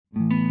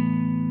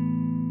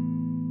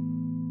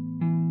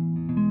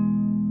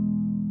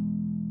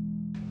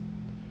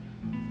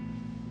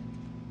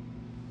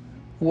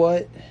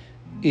What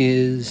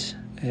is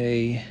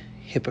a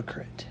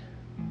hypocrite?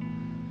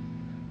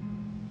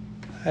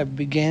 I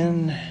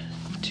began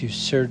to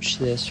search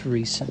this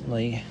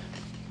recently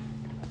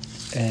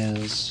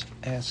as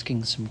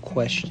asking some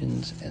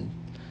questions and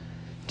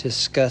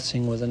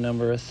discussing with a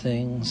number of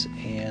things,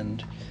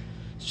 and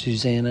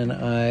Suzanne and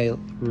I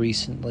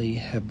recently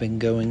have been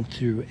going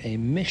through a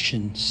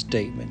mission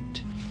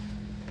statement,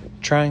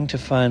 trying to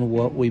find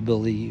what we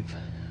believe.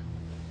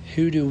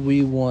 Who do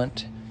we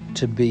want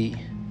to be?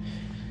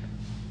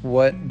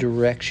 What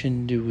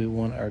direction do we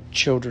want our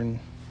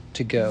children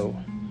to go?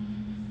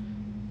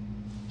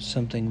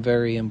 Something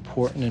very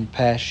important and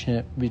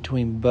passionate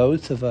between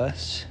both of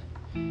us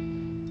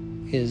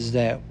is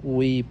that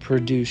we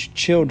produce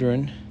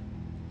children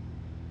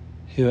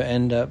who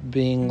end up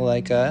being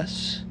like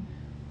us,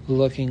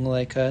 looking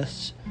like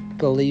us,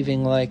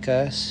 believing like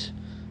us.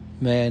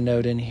 May I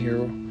note in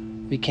here,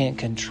 we can't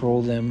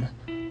control them.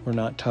 We're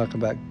not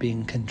talking about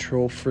being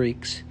control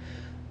freaks,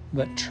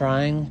 but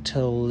trying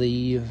to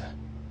leave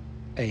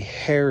a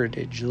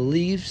heritage,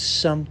 leave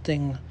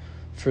something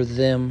for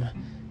them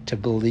to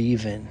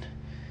believe in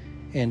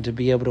and to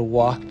be able to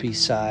walk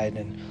beside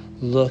and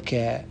look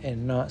at,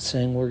 and not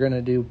saying we're going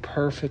to do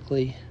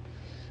perfectly.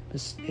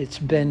 It's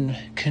been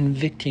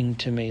convicting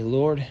to me.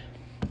 Lord,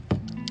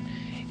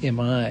 am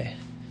I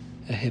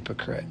a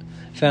hypocrite?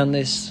 Found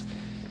this,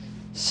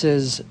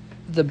 says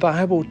the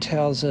Bible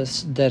tells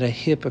us that a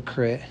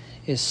hypocrite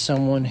is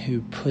someone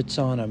who puts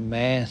on a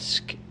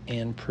mask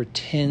and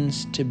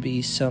pretends to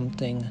be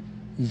something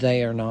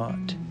they are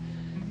not.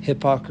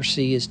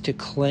 Hypocrisy is to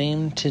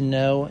claim to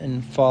know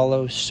and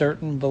follow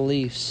certain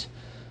beliefs,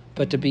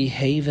 but to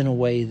behave in a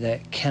way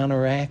that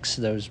counteracts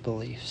those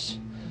beliefs.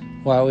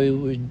 While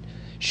we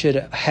should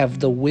have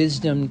the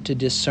wisdom to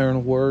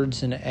discern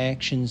words and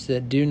actions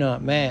that do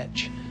not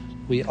match,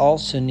 we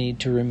also need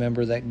to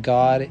remember that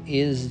God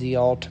is the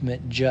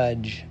ultimate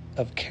judge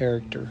of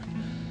character.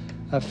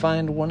 I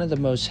find one of the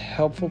most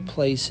helpful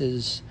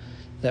places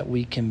that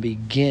we can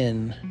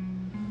begin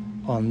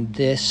on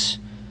this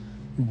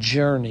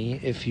journey,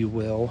 if you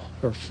will,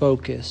 or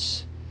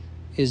focus,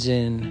 is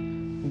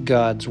in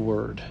God's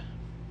Word.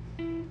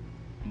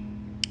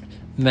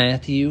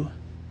 Matthew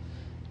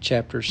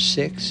chapter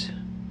 6,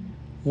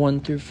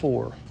 1 through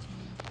 4.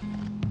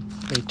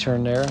 Let me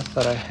turn there. I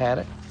thought I had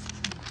it.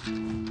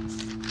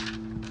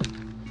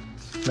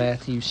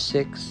 Matthew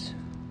 6,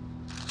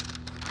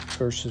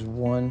 verses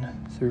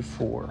 1 through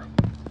 4.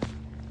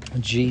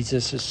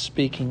 Jesus is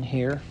speaking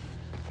here,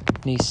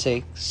 and he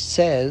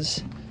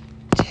says,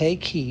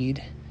 "Take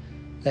heed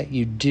that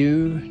you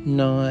do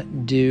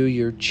not do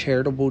your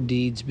charitable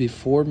deeds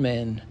before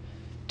men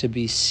to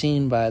be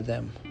seen by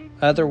them.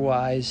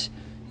 Otherwise,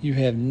 you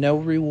have no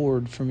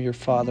reward from your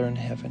Father in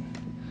heaven.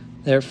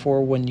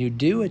 Therefore, when you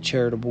do a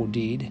charitable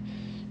deed,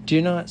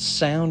 do not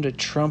sound a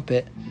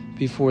trumpet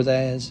before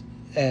that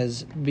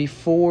as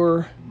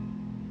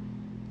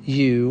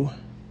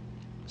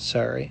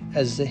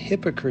the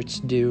hypocrites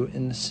do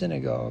in the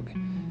synagogue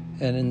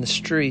and in the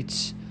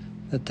streets,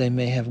 that they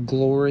may have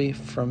glory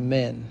from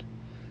men.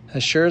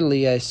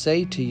 Assuredly, I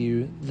say to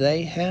you,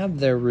 they have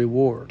their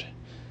reward.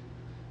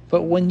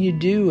 But when you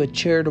do a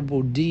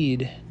charitable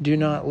deed, do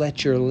not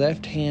let your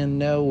left hand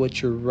know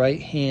what your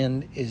right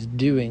hand is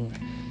doing,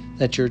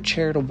 that your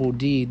charitable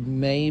deed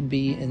may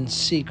be in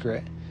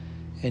secret,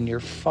 and your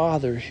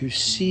Father who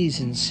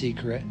sees in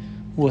secret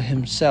will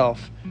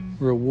himself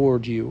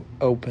reward you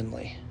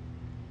openly."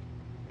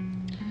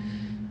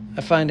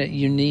 I find it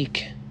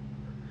unique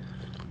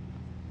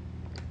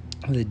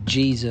that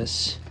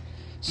Jesus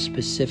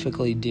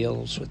specifically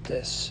deals with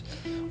this.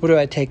 What do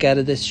I take out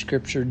of this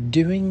scripture?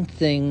 Doing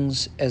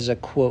things as a,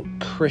 quote,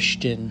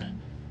 Christian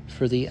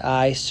for the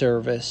eye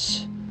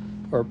service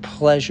or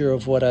pleasure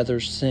of what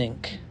others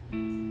think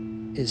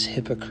is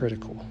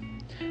hypocritical,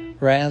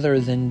 rather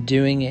than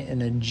doing it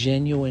in a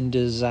genuine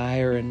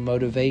desire and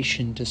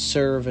motivation to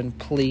serve and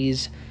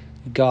please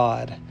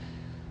God.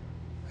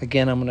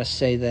 Again, I'm going to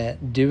say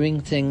that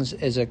doing things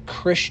as a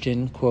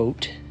Christian,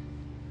 quote,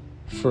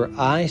 for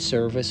eye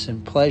service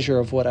and pleasure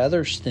of what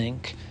others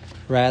think,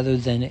 rather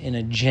than in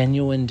a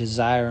genuine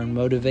desire and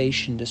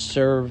motivation to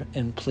serve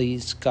and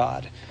please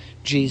God.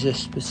 Jesus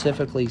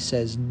specifically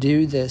says,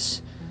 do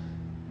this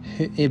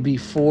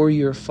before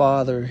your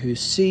Father who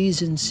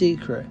sees in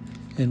secret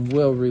and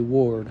will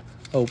reward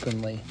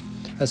openly.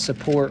 A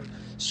support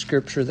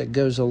scripture that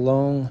goes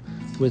along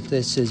with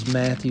this is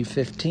Matthew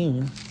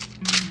 15,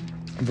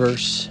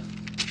 verse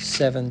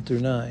 7 through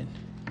 9.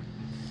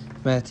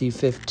 Matthew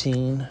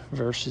 15,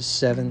 verses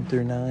 7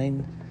 through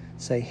 9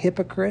 say,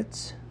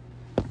 "Hypocrites,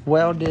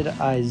 well did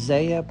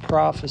Isaiah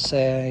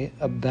prophesy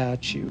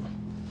about you."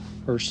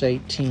 Verse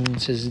 18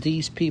 says,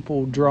 "These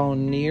people draw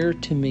near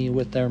to me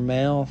with their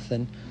mouth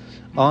and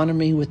honor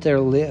me with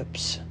their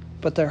lips,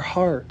 but their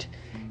heart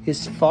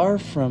is far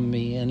from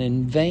me, and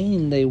in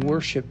vain they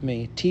worship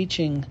me,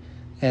 teaching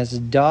as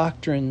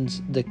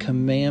doctrines the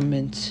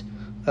commandments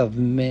of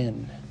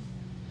men."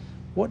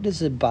 What does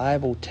the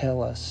Bible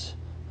tell us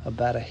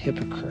about a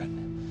hypocrite?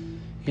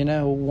 You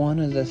know, one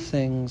of the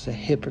things a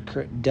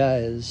hypocrite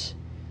does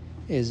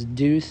is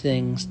do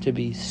things to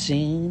be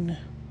seen,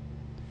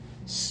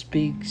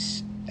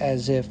 speaks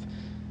as if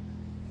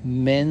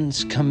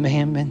men's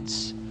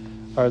commandments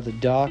are the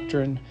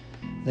doctrine.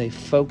 They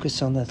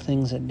focus on the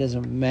things that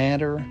doesn't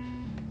matter,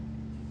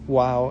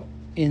 while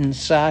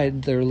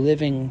inside they're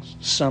living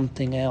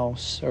something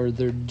else, or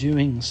they're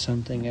doing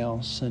something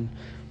else, and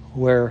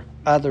where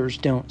others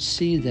don't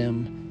see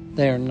them,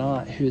 they are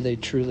not who they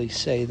truly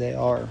say they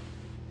are.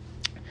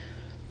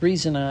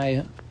 Reason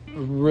I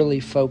really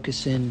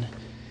focus in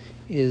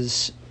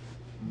is,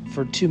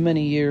 for too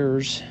many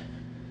years,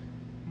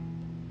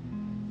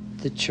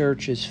 the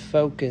church is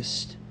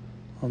focused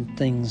on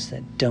things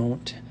that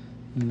don't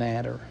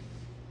matter.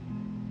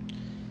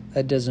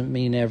 That doesn't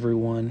mean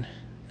everyone,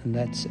 and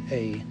that's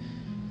a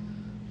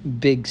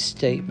big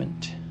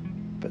statement.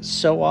 But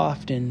so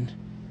often,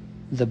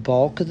 the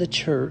bulk of the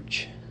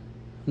church,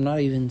 I'm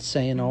not even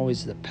saying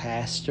always the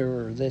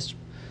pastor or this,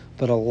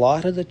 but a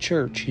lot of the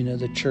church,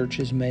 the church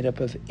is made up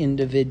of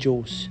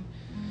individuals.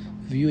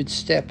 If you would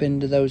step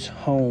into those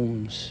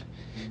homes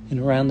and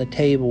around the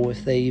table,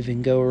 if they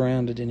even go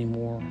around it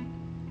anymore,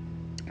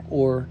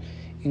 or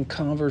in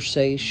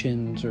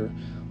conversations or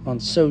on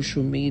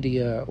social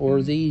media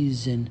or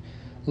these, and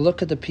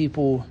look at the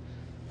people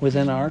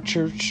within our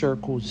church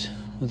circles,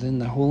 within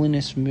the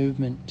holiness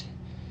movement,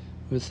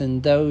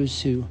 within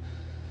those who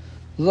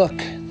look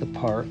the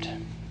part,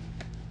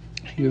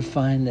 you'll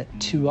find that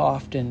too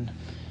often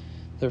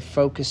they're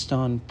focused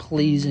on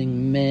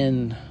pleasing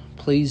men,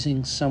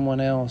 pleasing someone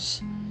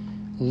else,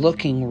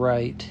 looking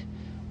right,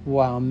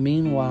 while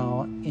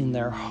meanwhile in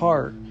their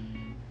heart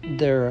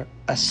they're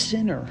a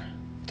sinner.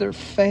 They're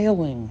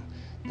failing.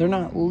 They're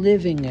not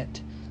living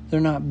it. They're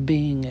not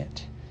being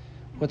it.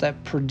 What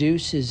that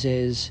produces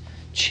is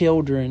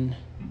children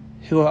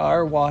who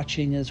are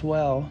watching as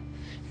well,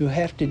 who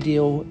have to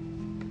deal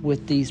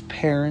with these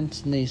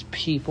parents and these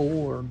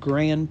people, or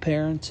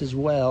grandparents as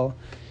well,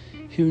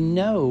 who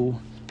know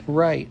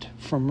right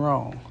from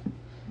wrong.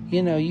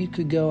 You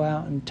could go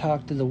out and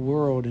talk to the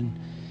world, and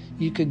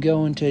you could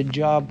go into a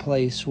job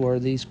place where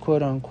these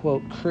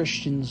quote-unquote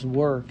Christians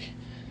work,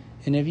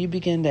 and if you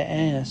begin to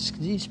ask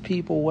these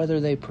people whether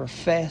they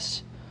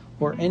profess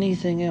or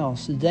anything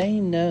else, they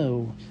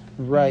know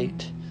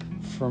right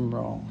from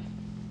wrong.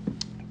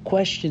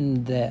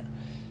 Question that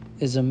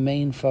is a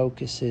main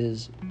focus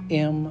is,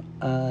 am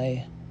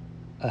I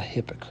a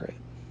hypocrite?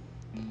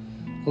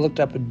 I looked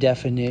up a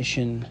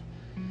definition,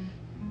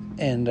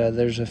 and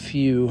there's a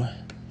few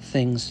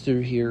things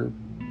through here,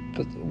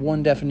 but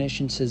one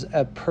definition says,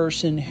 a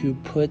person who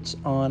puts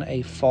on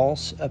a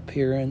false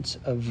appearance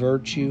of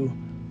virtue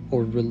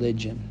or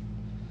religion.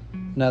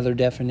 Another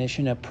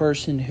definition, a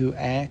person who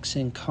acts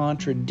in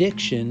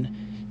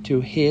contradiction to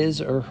his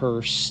or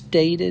her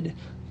stated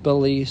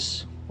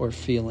beliefs or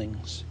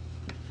feelings.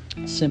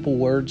 Simple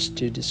words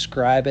to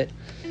describe it: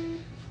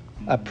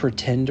 a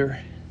pretender,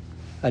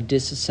 a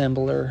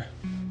disassembler,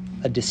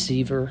 a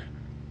deceiver,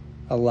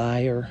 a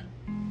liar.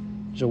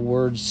 There's a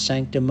word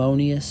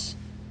sanctimonious,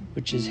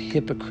 which is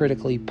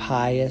hypocritically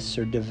pious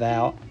or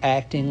devout,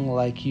 acting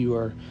like you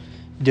are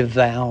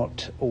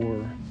devout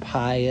or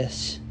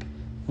pious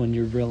when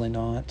you're really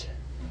not.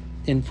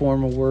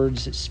 Informal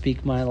words that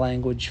speak my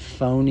language: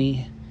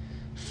 phony,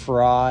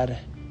 fraud,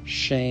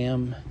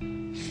 sham,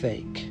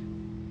 fake.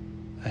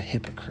 A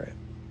hypocrite.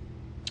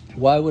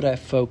 Why would I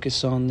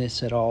focus on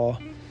this at all?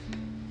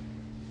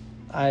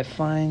 I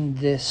find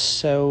this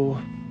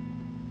so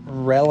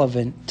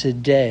relevant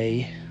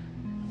today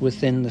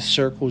within the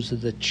circles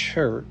of the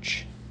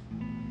church,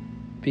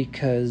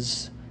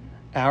 because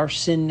our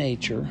sin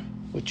nature,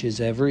 which is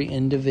every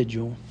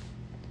individual,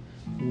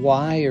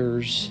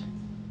 wires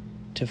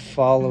to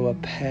follow a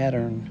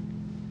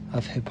pattern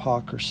of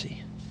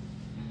hypocrisy.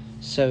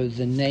 So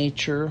the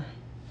nature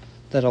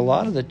that a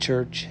lot of the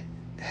church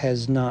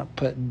has not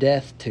put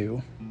death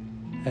to,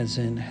 as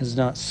in has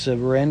not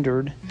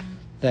surrendered,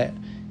 that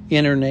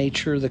inner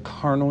nature, the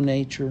carnal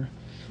nature,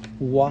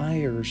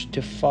 wires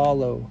to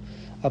follow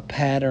a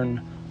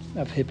pattern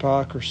of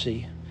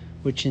hypocrisy,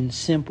 which in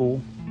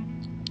simple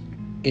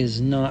is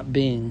not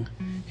being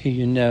who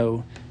you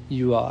know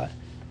you ought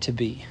to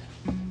be.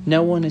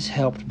 No one is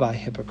helped by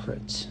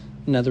hypocrites.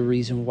 Another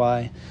reason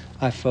why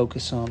I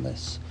focus on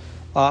this.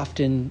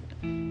 Often,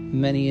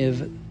 many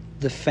of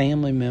the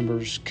family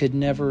members could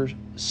never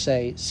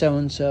say,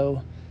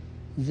 so-and-so,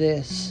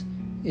 this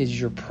is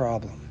your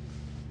problem.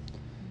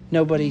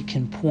 Nobody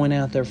can point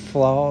out their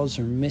flaws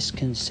or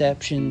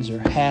misconceptions or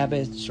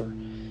habits or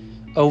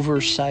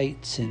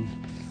oversights, and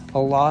a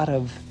lot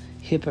of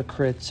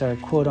hypocrites are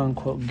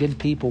quote-unquote good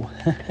people,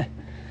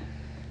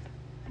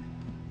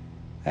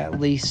 at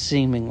least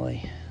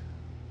seemingly.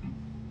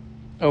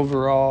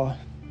 Overall,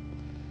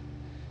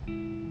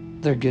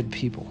 they're good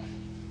people.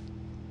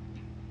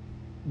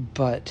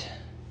 But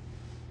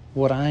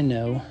what I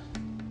know,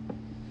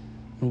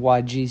 and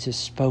why Jesus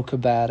spoke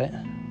about it,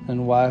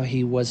 and why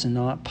he was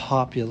not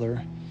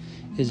popular,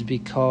 is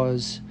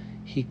because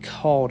he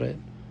called it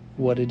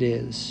what it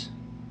is: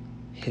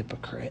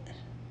 hypocrite.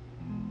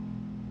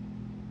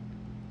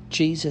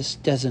 Jesus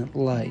doesn't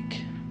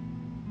like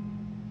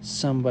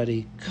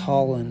somebody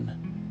calling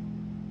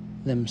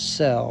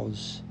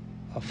themselves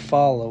a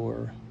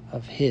follower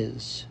of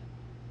his,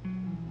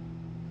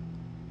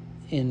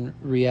 in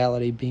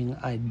reality being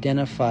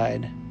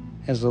identified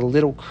as a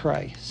little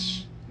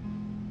Christ,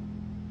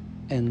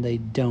 and they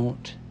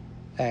don't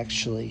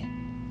actually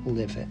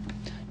live it.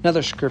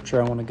 Another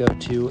scripture I want to go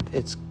to,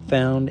 it's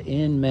found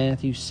in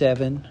Matthew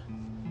 7,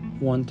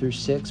 1 through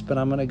 6, but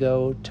I'm going to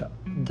go to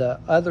the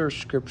other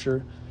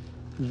scripture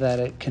that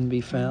it can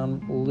be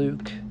found,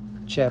 Luke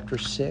chapter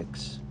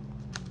 6.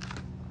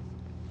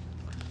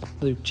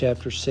 Luke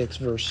chapter 6,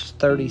 verse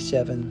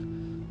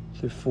 37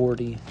 through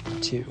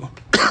 42.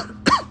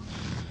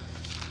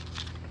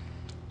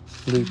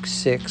 Luke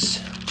 6,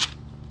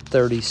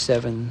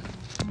 37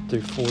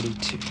 through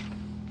 42.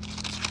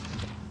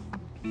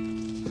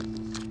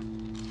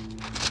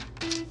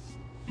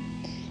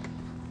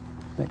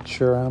 Make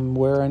sure I'm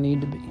where I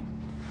need to be.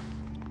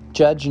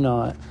 Judge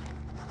not,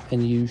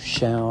 and you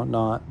shall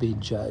not be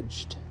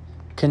judged.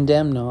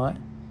 Condemn not,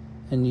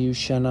 and you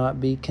shall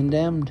not be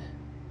condemned.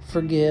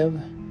 Forgive,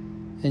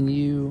 and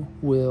you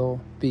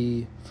will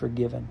be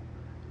forgiven.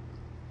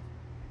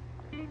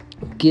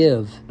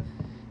 Give,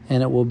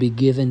 and it will be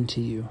given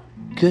to you.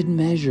 Good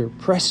measure,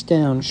 pressed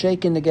down,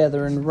 shaken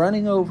together, and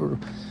running over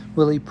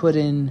will he put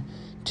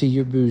into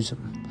your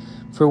bosom.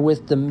 For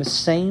with the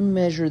same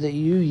measure that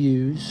you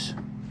use,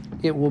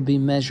 it will be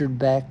measured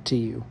back to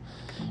you.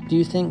 Do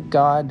you think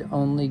God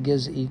only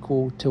gives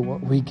equal to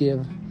what we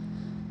give?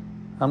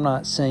 I'm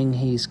not saying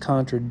he's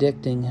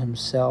contradicting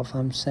himself.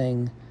 I'm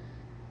saying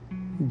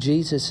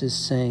Jesus is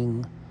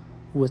saying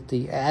with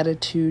the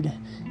attitude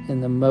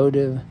and the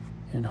motive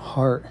and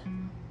heart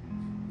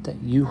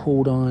that you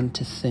hold on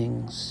to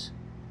things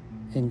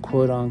and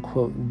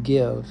quote-unquote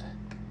give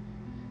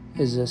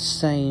is the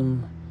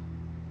same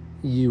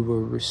you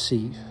will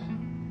receive.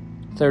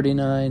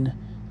 39,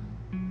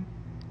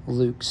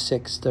 Luke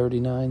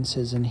 6:39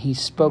 says, and he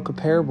spoke a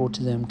parable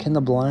to them. Can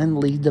the blind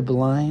lead the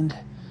blind?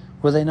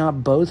 Will they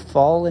not both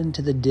fall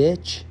into the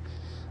ditch?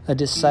 A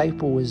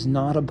disciple is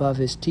not above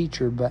his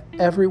teacher, but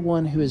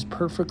everyone who is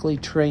perfectly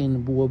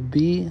trained will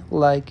be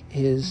like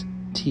his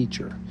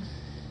teacher.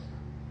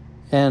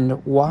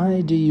 And why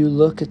do you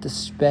look at the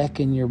speck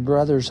in your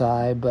brother's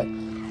eye, but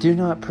do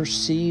not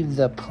perceive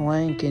the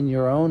plank in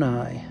your own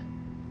eye?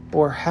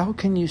 Or how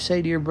can you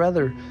say to your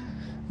brother,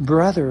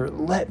 Brother,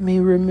 let me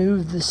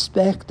remove the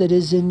speck that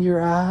is in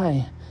your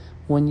eye,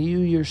 when you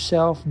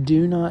yourself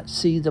do not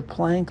see the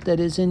plank that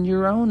is in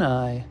your own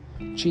eye?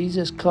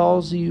 Jesus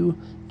calls you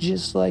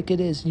just like it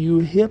is. You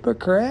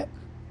hypocrite.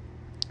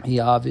 He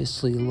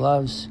obviously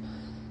loves,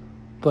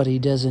 but he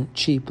doesn't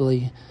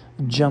cheaply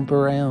jump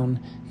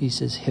around. He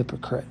says,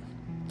 hypocrite.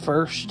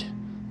 First,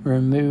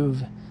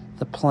 remove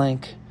the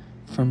plank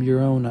from your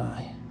own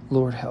eye.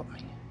 Lord, help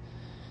me.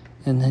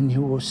 And then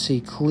you will see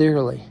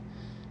clearly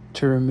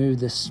to remove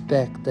the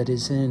speck that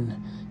is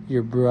in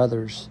your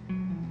brother's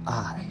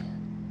eye.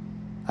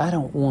 I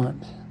don't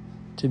want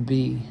to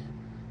be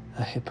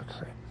a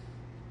hypocrite.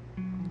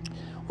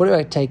 What do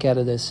I take out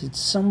of this?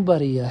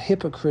 A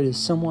hypocrite is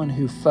someone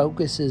who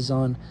focuses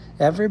on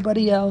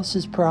everybody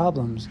else's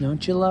problems.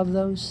 Don't you love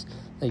those?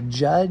 They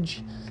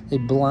judge, they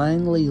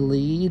blindly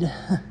lead.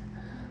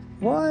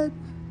 What?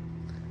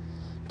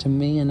 To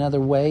me,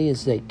 another way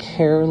is they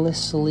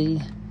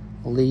carelessly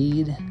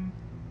lead.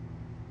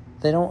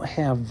 They don't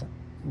have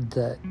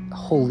the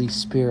Holy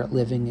Spirit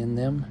living in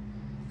them.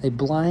 They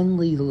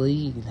blindly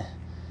lead,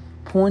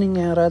 pointing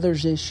out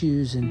others'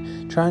 issues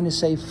and trying to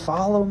say,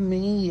 follow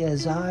me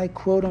as I,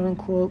 quote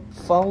unquote,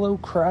 follow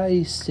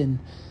Christ, and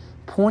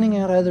pointing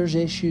out others'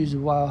 issues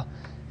while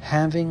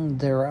having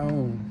their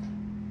own.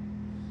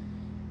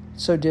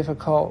 It's so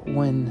difficult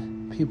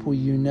when people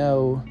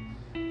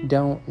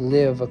don't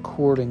live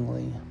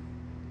accordingly,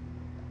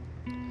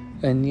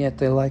 and yet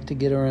they like to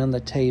get around the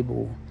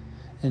table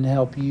and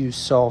help you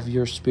solve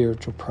your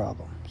spiritual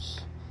problems.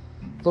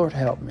 Lord,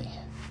 help me.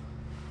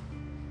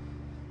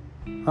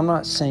 I'm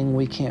not saying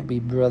we can't be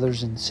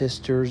brothers and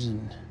sisters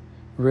and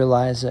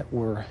realize that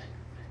we're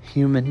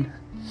human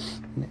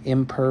and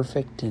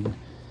imperfect and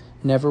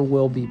never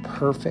will be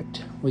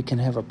perfect. We can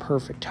have a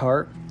perfect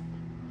heart,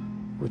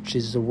 which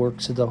is the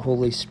works of the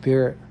Holy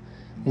Spirit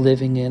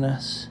living in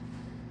us,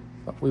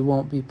 but we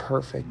won't be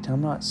perfect.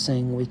 I'm not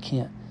saying we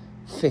can't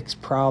fix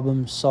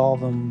problems,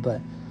 solve them,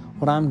 but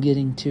what I'm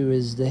getting to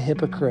is the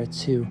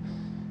hypocrites who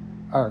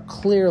are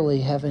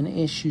clearly having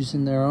issues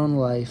in their own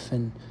life,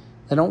 and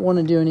they don't want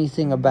to do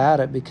anything about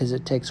it because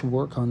it takes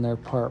work on their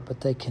part,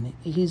 but they can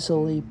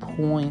easily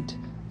point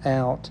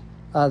out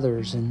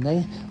others, and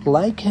they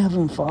like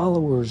having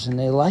followers, and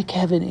they like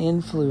having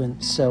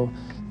influence, so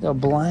they'll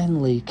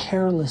blindly,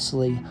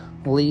 carelessly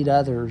lead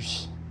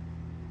others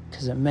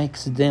because it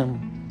makes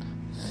them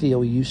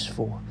feel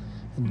useful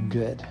and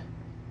good.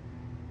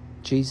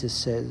 Jesus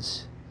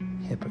says,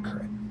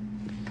 hypocrite.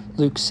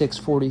 Luke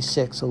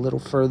 6:46, a little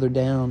further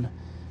down,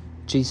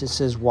 Jesus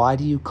says, why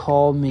do you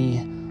call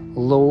me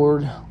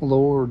Lord,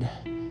 Lord,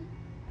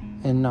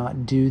 and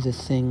not do the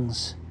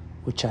things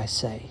which I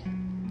say?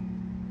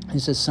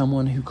 This is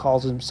someone who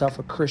calls himself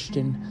a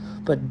Christian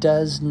but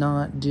does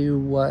not do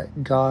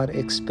what God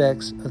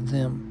expects of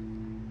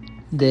them.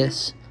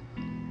 This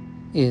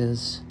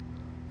is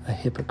a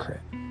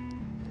hypocrite.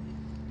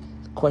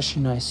 The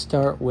question I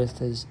start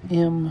with is,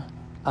 am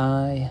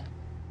I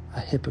a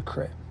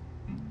hypocrite?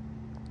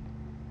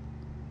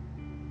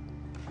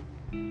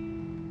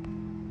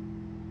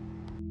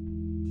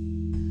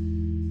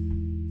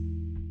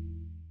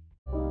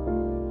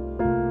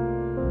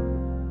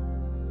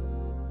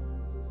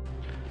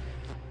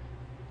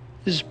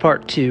 This is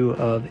part 2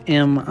 of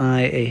Am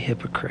I a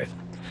Hypocrite?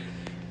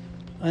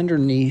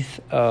 Underneath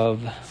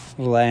of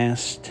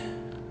last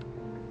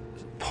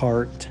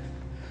part,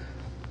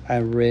 I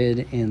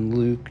read in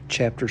Luke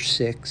chapter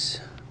 6,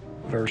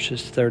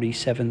 verses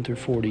 37 through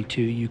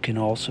 42. You can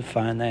also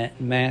find that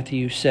in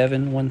Matthew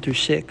 7, 1 through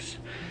 6.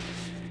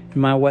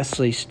 In my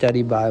Wesley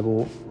Study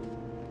Bible,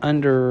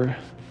 under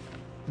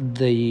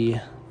the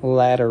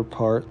latter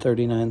part,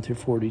 39 through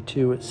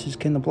 42, it says,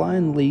 "Can the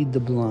blind lead the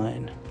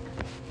blind?"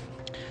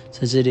 It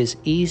says, "It is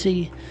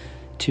easy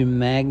to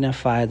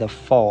magnify the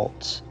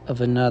faults of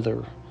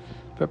another,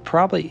 but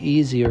probably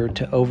easier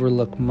to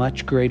overlook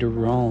much greater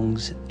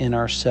wrongs in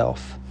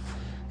ourselves.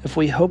 If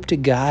we hope to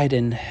guide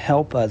and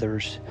help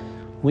others,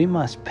 we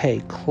must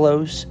pay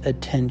close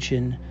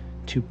attention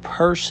to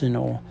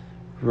personal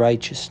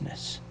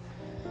righteousness.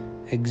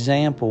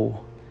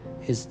 Example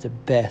is the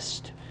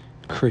best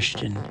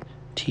Christian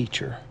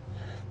teacher."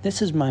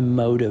 This is my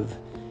motive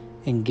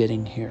in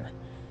getting here.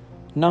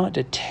 Not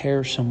to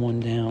tear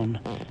someone down,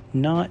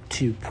 not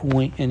to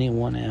point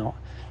anyone out.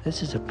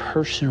 This is a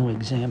personal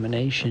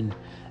examination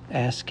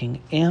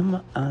asking,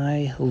 am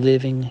I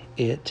living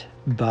it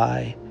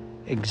by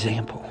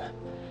example?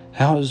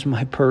 How is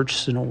my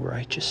personal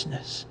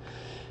righteousness?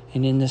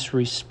 And in this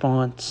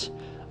response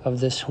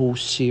of this whole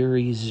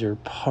series or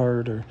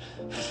part or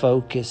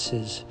focus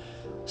is,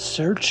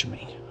 search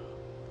me,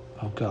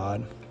 oh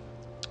God.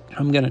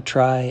 I'm going to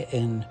try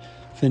and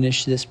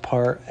finish this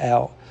part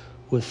out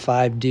with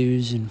 5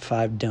 do's and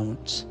 5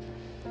 don'ts.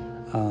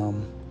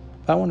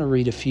 I want to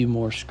read a few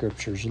more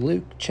scriptures.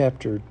 Luke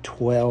chapter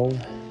 12,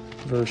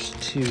 verse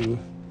 2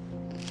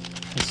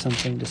 has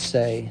something to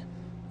say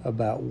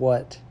about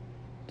what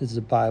does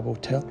the Bible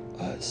tell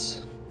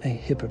us a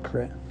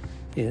hypocrite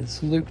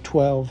is. Luke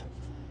 12,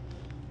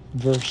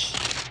 verse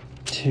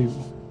 2.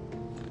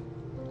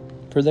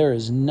 "For there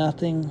is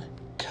nothing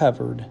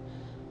covered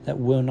that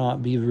will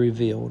not be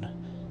revealed,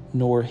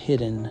 nor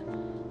hidden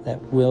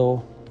that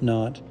will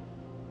not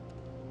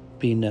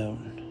be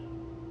known."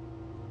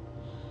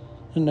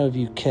 I don't know if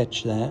you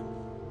catch that.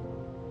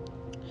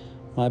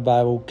 My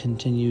Bible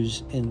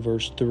continues in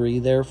verse 3,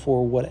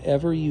 "Therefore,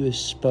 whatever you have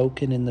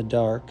spoken in the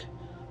dark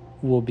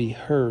will be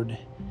heard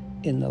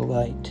in the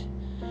light,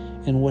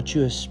 and what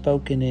you have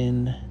spoken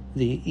in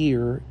the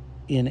ear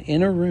in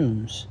inner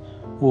rooms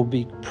will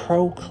be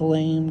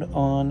proclaimed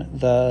on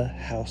the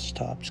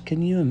housetops."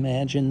 Can you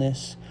imagine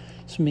this?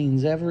 This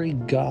means every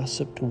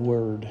gossiped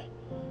word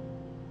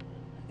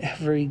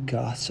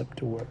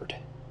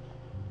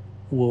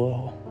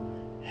will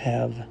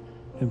have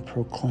been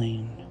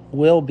proclaimed,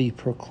 will be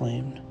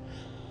proclaimed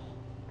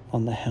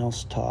on the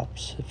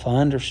housetops. If I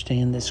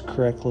understand this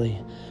correctly,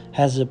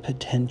 has a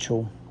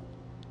potential.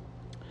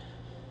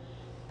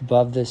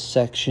 Above this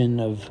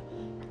section of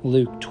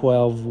Luke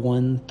 12,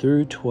 1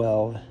 through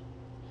 12,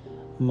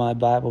 my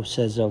Bible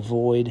says,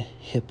 "Avoid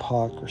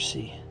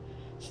hypocrisy."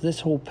 So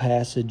this whole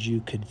passage, you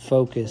could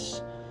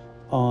focus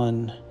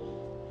on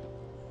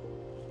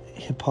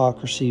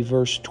hypocrisy.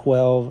 Verse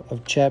 12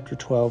 of chapter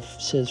 12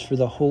 says, "For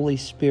the Holy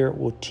Spirit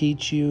will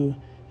teach you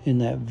in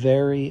that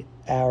very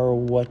hour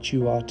what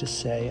you ought to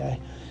say." I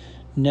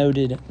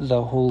noted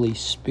the Holy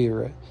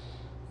Spirit.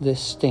 This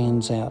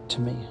stands out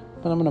to me.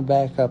 But I'm going to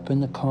back up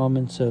in the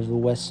comments of the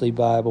Wesley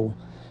Bible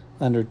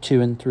under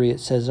 2 and 3. It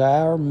says,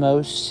 "Our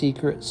most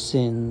secret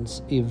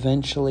sins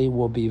eventually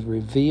will be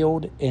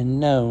revealed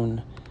and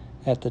known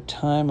at the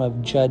time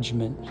of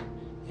judgment,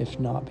 if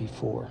not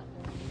before."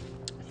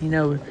 You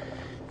know,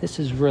 this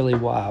is really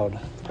wild.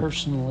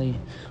 Personally,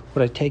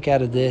 what I take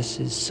out of this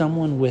is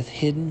someone with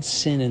hidden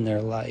sin in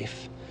their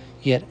life,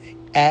 yet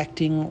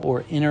acting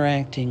or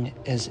interacting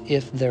as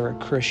if they're a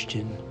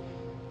Christian,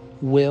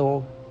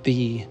 will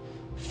be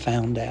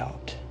found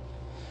out.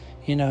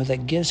 You know,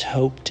 that gives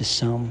hope to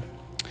some.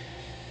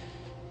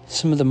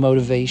 Some of the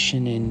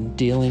motivation in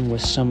dealing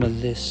with some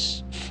of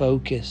this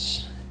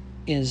focus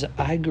is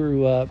I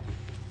grew up,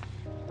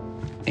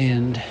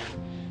 and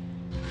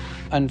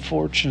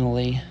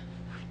unfortunately,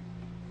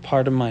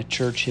 part of my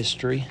church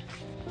history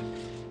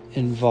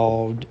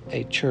involved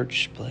a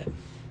church split.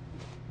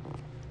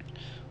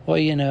 Well,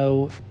 you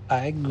know,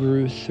 I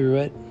grew through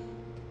it.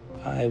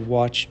 I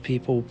watched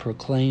people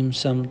proclaim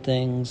some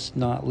things,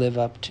 not live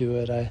up to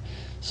it. I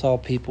saw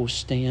people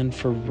stand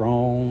for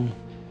wrong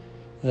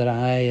that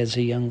I, as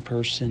a young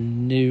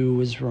person, knew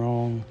was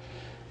wrong,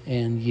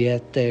 and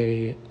yet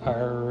they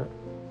are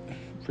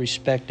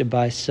respected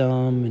by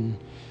some and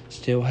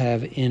still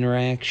have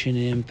interaction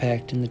and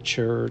impact in the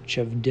church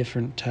of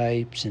different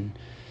types, and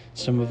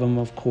Some of them,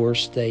 of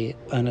course, they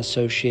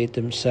unassociate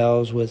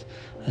themselves with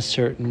a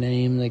certain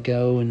name. They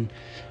go and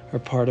are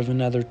part of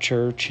another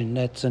church, and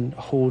that's a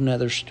whole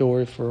nother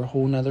story for a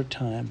whole nother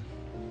time.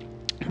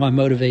 My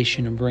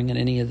motivation in bringing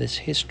any of this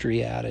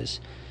history out is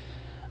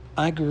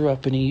I grew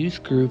up in a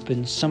youth group,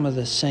 and some of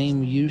the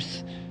same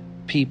youth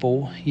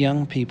people,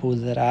 young people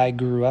that I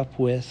grew up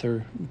with,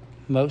 or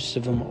most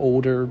of them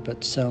older,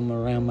 but some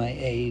around my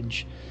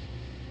age,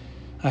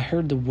 I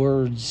heard the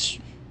words,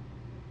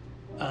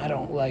 I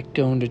don't like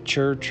going to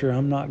church, or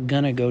I'm not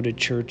going to go to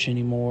church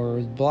anymore,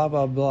 or blah,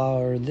 blah, blah,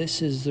 or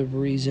this is the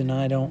reason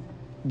I don't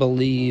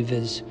believe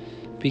is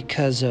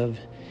because of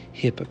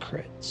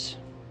hypocrites.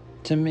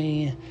 To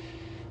me,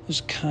 it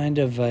was kind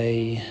of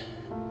a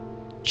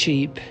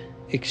cheap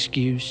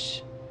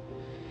excuse,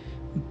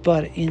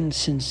 but in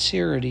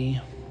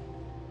sincerity,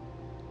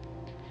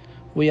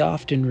 we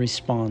often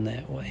respond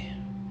that way.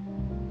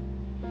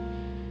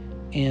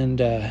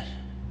 And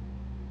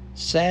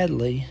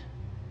sadly,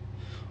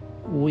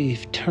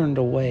 we've turned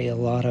away a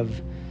lot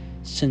of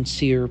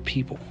sincere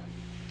people,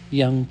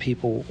 young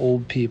people,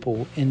 old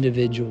people,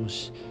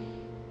 individuals,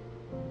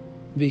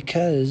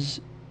 because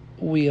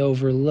we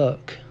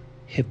overlook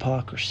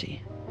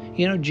hypocrisy.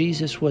 You know,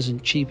 Jesus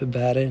wasn't cheap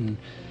about it, and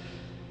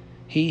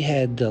he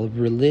had the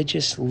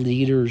religious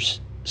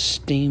leaders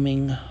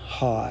steaming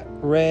hot,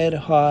 red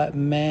hot,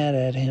 mad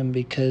at him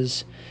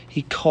because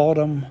he called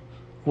them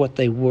what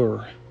they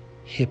were,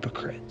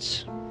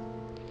 hypocrites.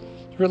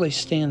 It really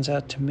stands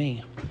out to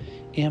me.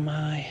 Am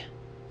I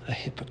a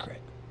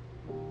hypocrite?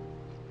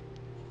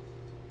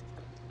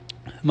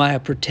 Am I a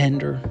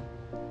pretender,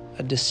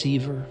 a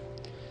deceiver?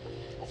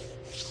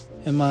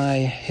 Am I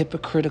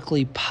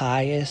hypocritically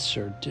pious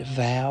or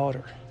devout?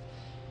 Or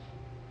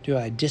do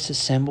I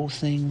disassemble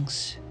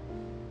things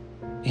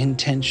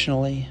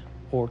intentionally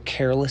or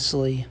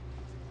carelessly?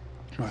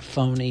 Am I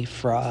phony,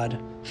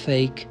 fraud,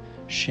 fake,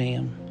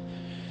 sham?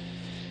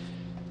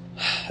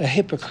 A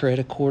hypocrite,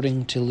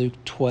 according to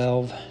Luke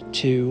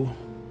 12:2,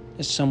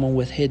 is someone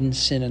with hidden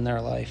sin in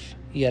their life,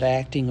 yet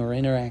acting or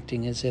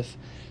interacting as if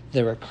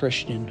they're a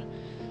Christian.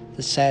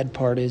 The sad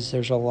part is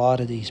there's a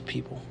lot of these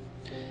people.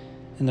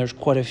 And there's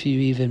quite a few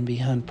even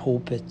behind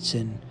pulpits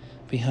and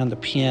behind the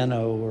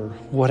piano or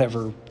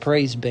whatever,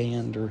 praise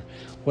band or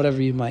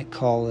whatever you might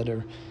call it,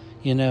 or,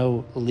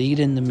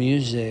 leading the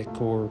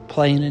music or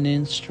playing an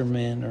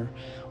instrument or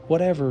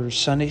whatever,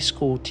 Sunday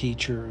school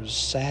teachers,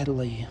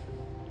 sadly,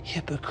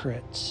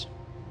 hypocrites.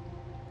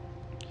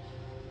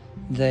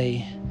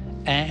 They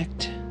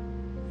act,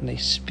 and they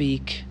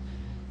speak,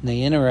 and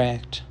they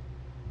interact,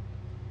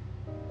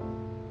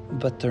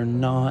 but they're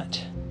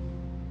not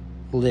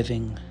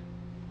living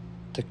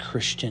the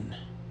Christian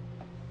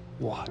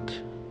walk.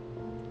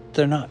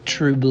 They're not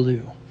true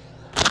blue.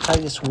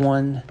 Titus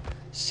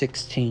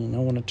 1:16. I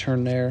want to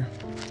turn there.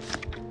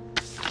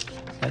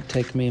 Might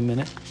take me a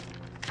minute.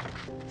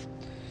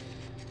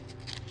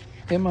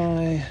 Am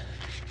I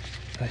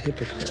a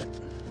hypocrite?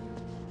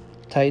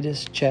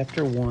 Titus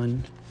chapter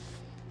 1,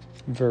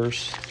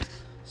 verse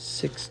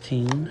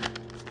 16.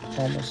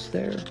 Almost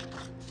there.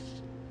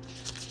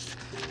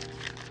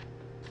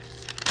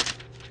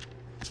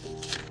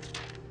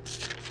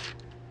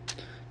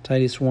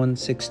 Titus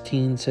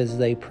 1:16 says,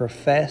 they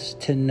profess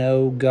to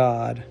know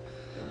God,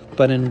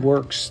 but in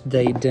works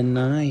they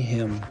deny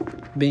him,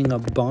 being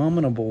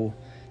abominable,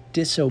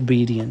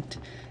 disobedient,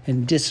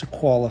 and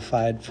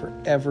disqualified for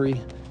every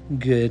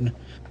good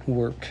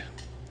work.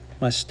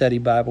 My study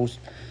Bible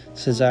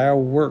says our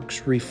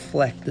works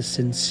reflect the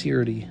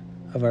sincerity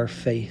of our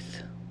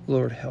faith.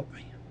 Lord, help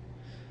me.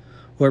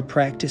 Where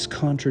practice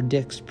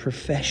contradicts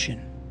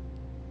profession,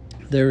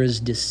 there is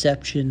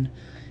deception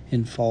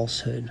and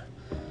falsehood.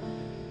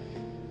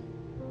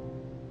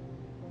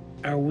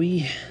 Are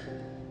we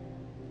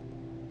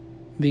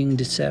being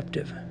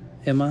deceptive?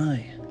 Am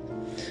I?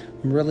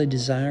 I'm really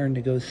desiring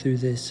to go through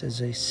this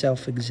as a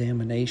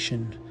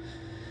self-examination.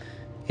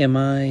 Am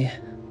I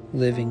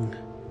living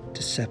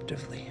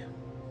deceptively?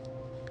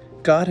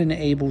 God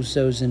enables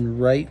those in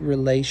right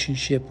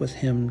relationship with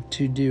him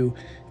to do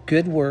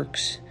good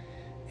works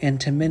and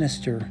to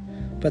minister,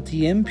 but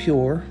the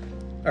impure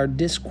are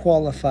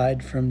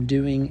disqualified from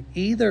doing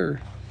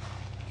either.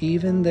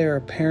 Even their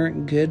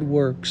apparent good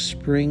works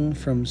spring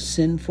from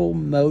sinful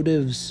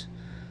motives.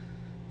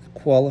 The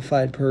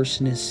qualified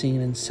person is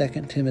seen in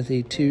 2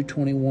 Timothy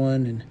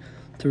 2:21 and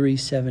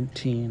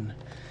 3:17.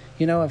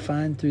 I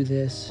find through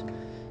this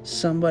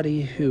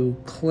somebody who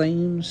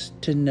claims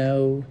to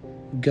know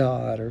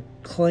God or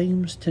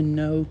claims to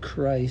know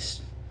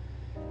Christ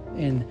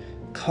and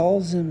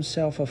calls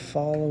himself a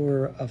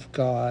follower of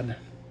God,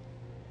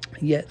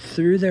 yet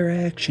through their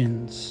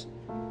actions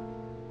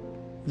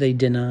they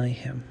deny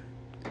him.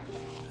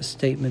 A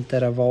statement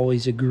that I've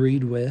always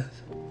agreed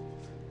with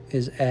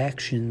is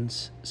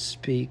actions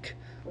speak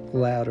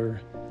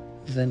louder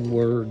than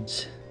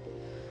words.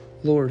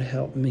 Lord,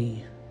 help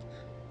me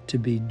to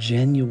be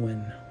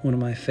genuine. One of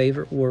my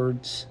favorite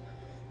words,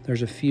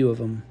 there's a few of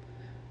them.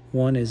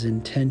 One is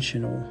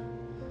intentional.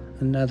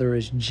 Another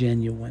is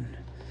genuine.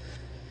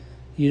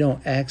 You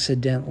don't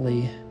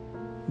accidentally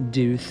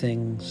do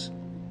things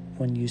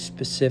when you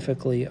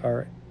specifically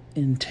are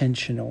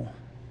intentional.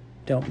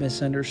 Don't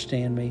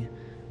misunderstand me.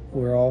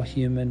 We're all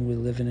human. We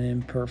live in an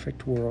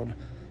imperfect world.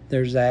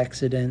 There's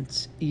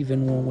accidents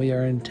even when we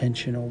are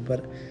intentional,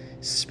 but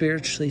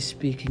spiritually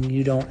speaking,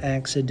 you don't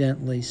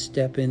accidentally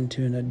step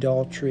into an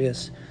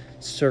adulterous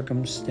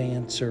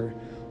circumstance or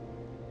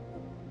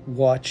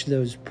watch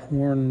those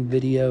porn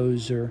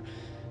videos or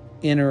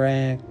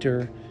interact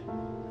or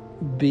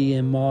be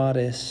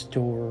immodest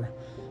or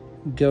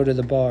go to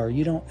the bar.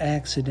 You don't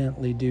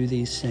accidentally do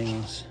these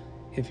things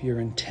if you're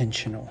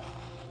intentional.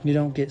 You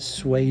don't get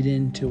swayed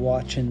into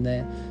watching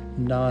that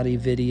naughty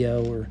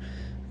video or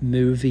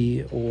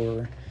movie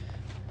or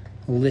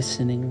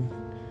listening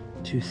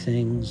to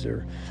things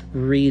or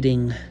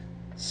reading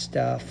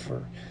stuff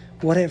or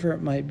whatever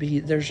it might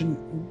be.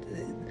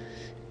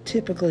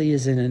 Typically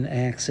isn't an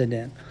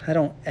accident. I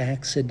don't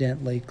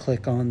accidentally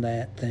click on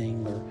that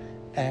thing or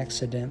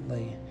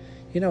accidentally.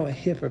 A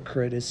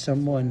hypocrite is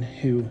someone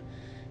who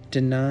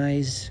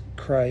denies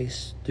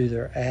Christ through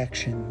their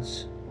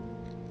actions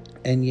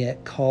and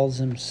yet calls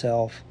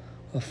himself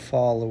a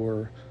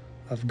follower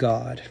of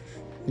God.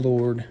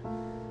 Lord,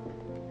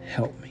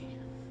 help me.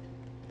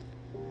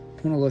 I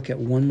want to look at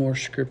one more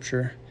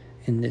scripture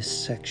in this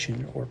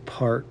section or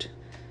part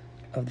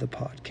of the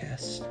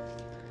podcast.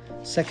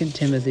 2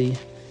 Timothy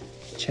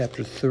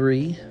chapter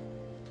 3,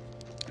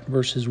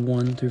 verses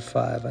 1 through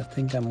 5. I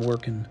think I'm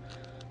working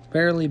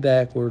barely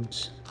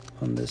backwards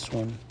on this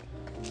one,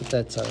 but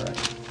that's all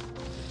right.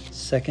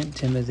 2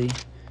 Timothy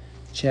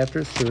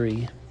chapter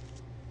 3.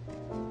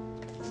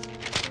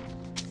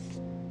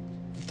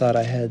 I thought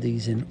I had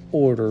these in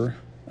order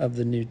of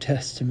the New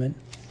Testament.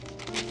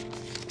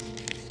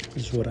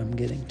 Is what I'm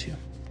getting to.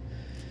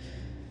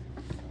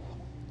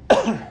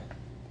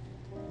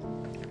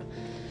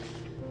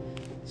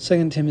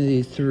 2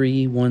 Timothy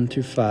 3, 1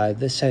 through 5.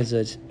 This has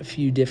a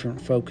few different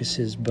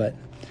focuses, but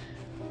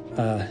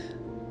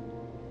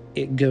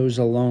it goes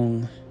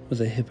along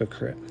with a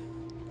hypocrite.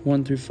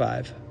 1 through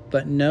 5.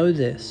 But know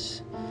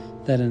this,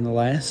 that in the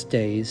last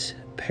days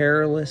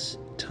perilous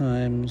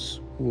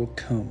times will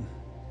come.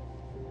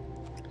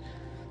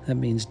 That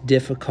means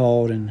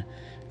difficult and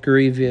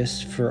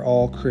grievous for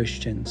all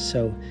Christians.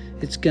 So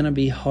it's going to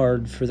be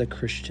hard for the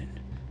Christian.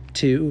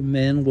 2,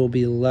 men will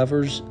be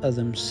lovers of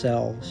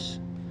themselves.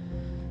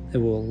 They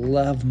will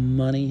love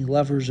money,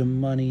 lovers of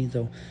money.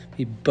 They'll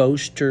be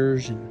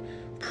boasters and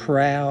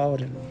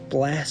proud and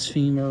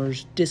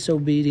blasphemers,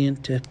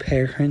 disobedient to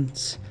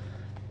parents,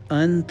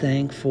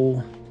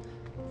 unthankful,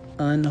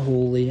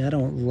 unholy. I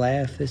don't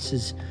laugh. This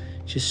is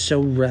just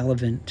so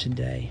relevant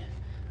today.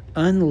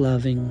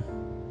 Unloving,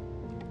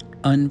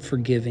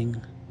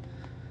 unforgiving,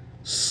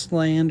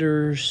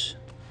 slanderers,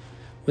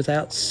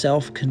 without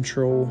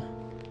self-control,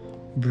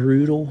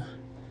 brutal,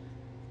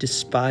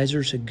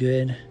 despisers of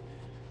good,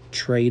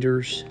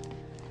 traitors,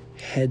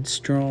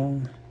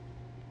 headstrong,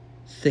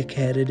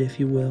 thick-headed, if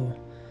you will,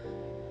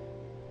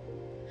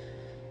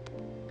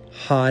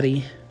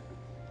 haughty,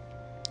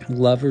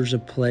 lovers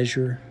of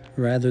pleasure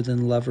rather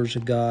than lovers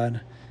of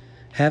God,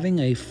 having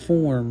a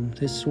form,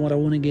 this is what I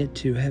want to get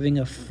to, having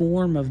a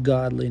form of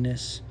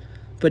godliness,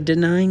 but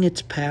denying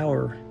its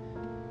power.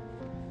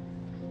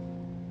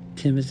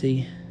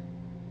 Timothy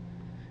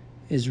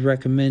is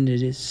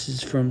recommended. It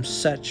says, from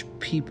such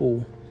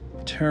people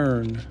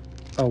turn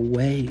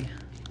away.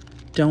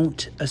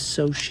 Don't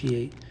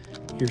associate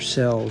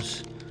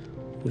yourselves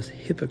with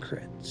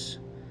hypocrites.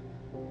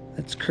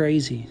 That's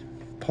crazy.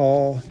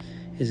 Paul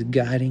is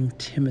guiding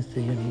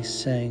Timothy and he's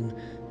saying,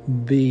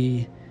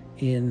 be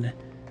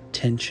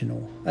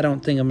intentional. I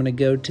don't think I'm going to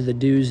go to the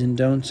do's and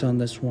don'ts on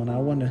this one. I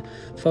want to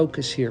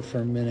focus here for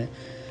a minute.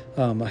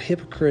 A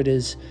hypocrite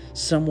is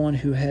someone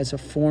who has a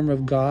form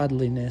of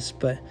godliness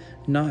but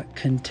not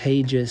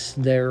contagious.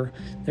 They're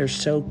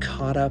so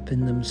caught up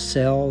in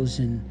themselves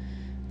and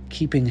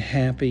keeping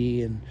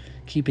happy and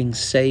keeping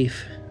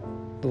safe.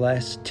 The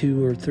last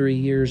 2 or 3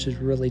 years has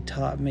really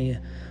taught me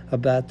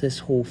about this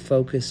whole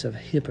focus of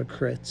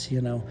hypocrites,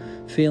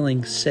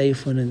 feeling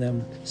safe within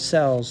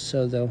themselves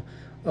so they'll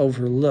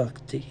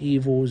overlook the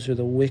evils or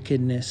the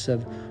wickedness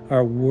of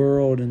our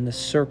world and the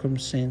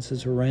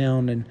circumstances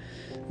around, and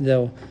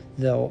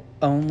they'll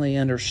only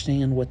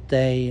understand what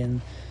they and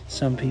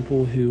some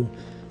people who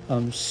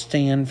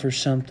stand for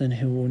something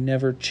who will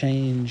never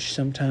change.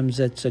 Sometimes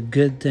that's a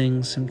good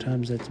thing,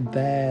 sometimes that's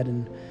bad,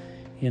 and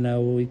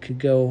we could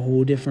go a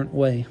whole different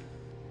way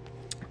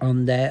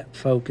on that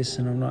focus,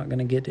 and I'm not going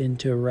to get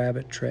into a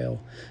rabbit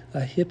trail. A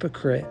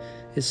hypocrite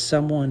is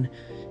someone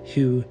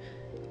who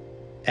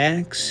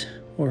acts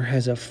or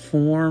has a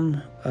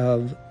form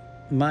of,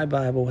 my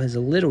Bible has a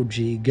little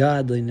g,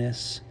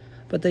 godliness,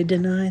 but they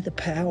deny the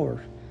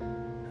power.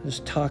 I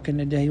was talking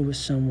today with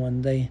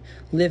someone. They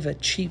live a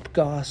cheap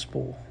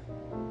gospel.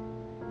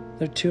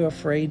 They're too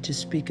afraid to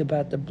speak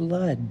about the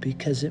blood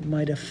because it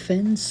might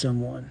offend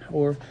someone,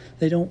 or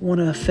they don't want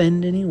to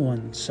offend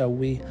anyone. So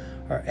we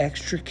are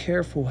extra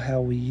careful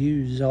how we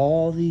use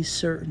all these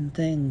certain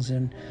things.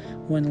 And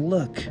when,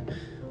 look,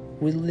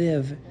 we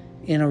live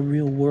in a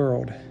real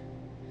world.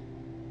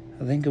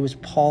 I think it was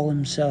Paul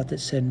himself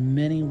that said,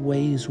 many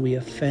ways we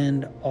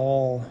offend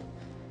all.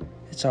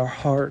 It's our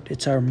heart,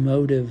 it's our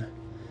motive.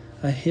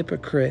 A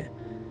hypocrite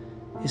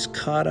is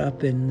caught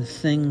up in the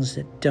things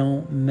that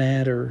don't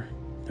matter.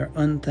 They're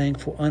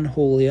unthankful,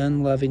 unholy,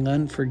 unloving,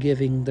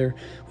 unforgiving. They're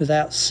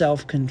without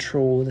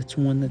self-control. That's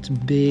one that's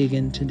big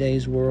in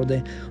today's world.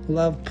 They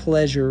love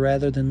pleasure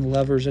rather than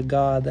lovers of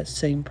God. That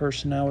same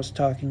person I was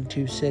talking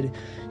to said,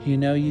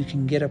 you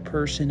can get a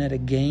person at a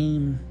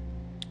game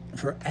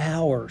for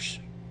hours.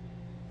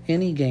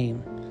 Any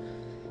game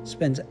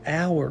spends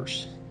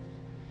hours.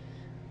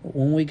 But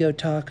when we go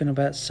talking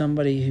about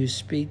somebody who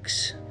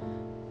speaks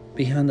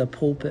behind the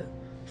pulpit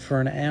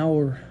for an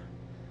hour,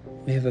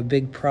 we have a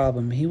big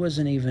problem. He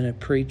wasn't even a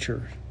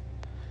preacher,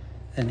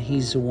 and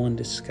he's the one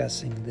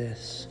discussing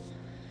this.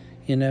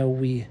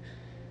 We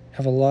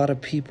have a lot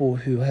of people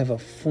who have a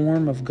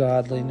form of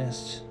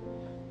godliness,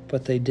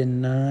 but they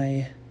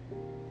deny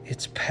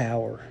its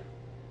power.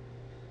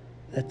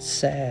 That's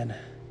sad.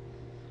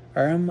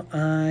 Or am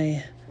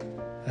I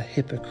a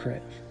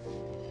hypocrite?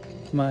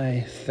 Am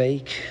I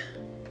fake?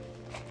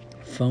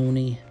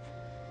 Phony?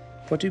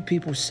 What do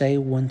people say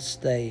once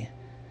they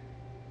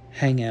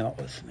hang out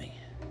with me?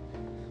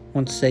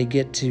 Once they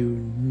get to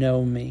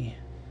know me,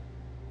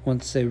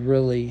 once they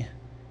really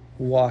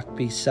walk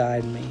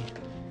beside me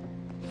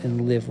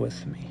and live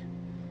with me.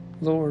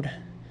 Lord,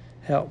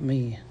 help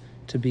me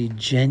to be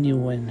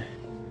genuine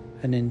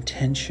and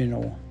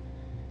intentional,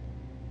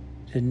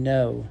 to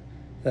know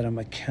that I'm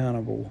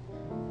accountable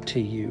to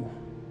you.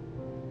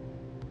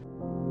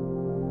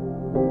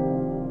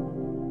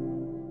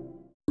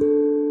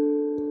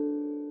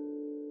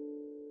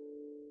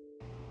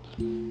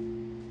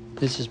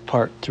 This is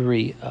part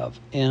 3 of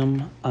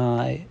Am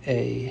I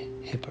a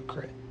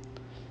Hypocrite?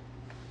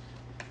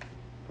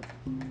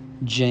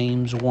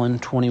 James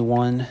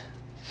 1:21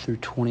 through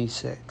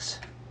 26.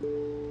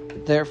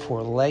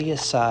 Therefore lay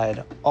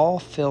aside all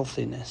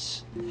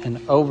filthiness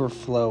and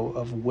overflow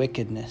of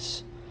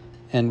wickedness,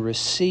 and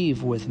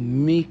receive with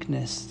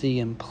meekness the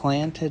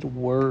implanted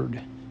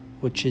word,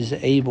 which is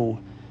able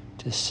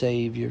to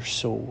save your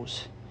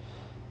souls.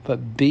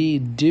 But be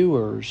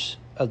doers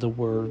of the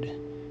word,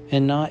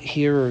 and not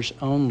hearers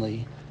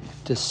only,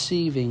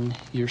 deceiving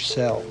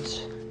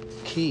yourselves.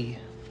 Key.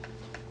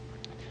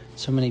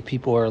 So many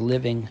people are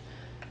living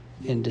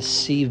in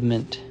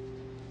deceivement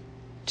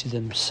to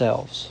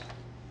themselves.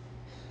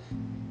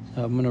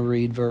 I'm going to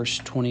read verse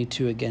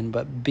 22 again.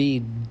 But be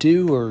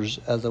doers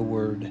of the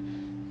word,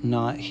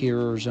 not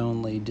hearers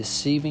only,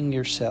 deceiving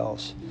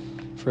yourselves.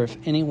 For if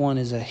anyone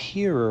is a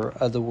hearer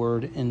of the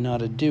word and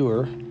not a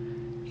doer,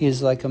 he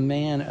is like a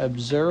man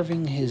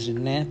observing his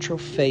natural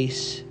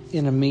face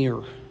in a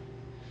mirror.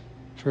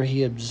 For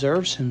he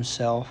observes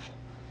himself,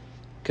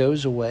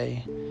 goes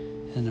away,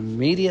 and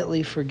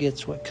immediately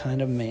forgets what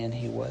kind of man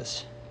he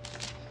was.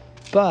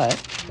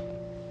 But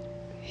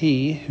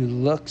he who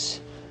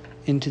looks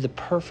into the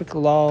perfect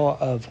law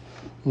of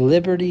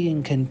liberty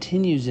and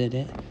continues in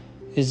it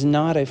is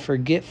not a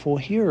forgetful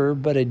hearer,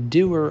 but a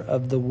doer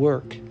of the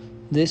work.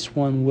 This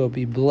one will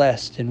be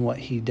blessed in what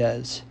he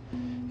does.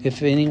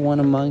 If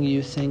anyone among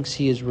you thinks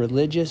he is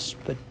religious,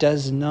 but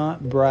does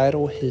not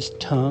bridle his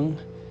tongue,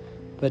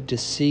 but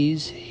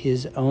deceives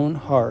his own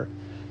heart,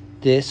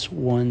 this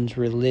one's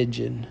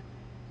religion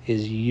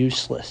is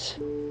useless.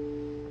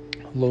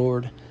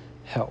 Lord,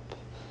 help.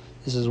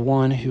 This is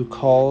one who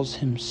calls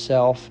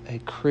himself a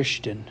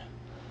Christian,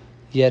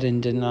 yet in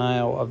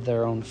denial of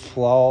their own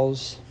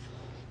flaws,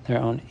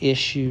 their own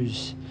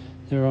issues,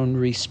 their own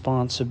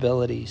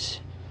responsibilities.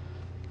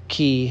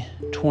 Key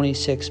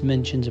 26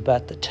 mentions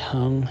about the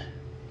tongue,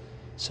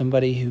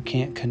 somebody who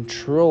can't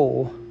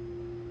control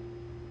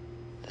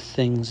the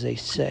things they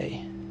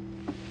say.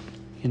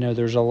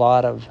 There's a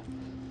lot of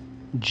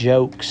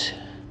jokes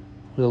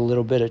with a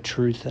little bit of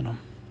truth in them.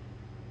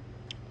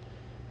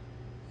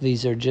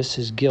 These are just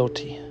as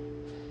guilty.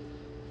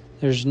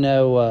 There's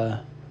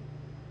no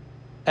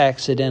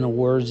accidental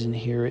words in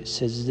here. It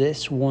says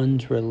this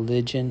one's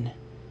religion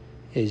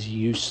is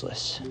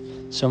useless.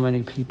 So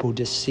many people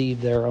deceive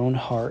their own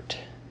heart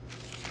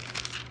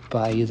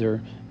by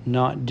either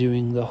not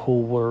doing the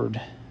whole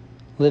word,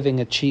 living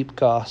a cheap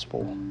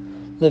gospel,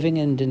 living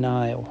in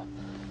denial,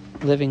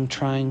 living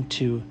trying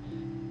to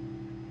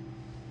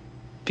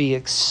be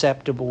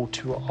acceptable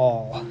to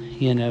all.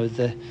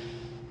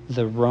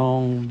 The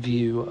wrong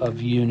view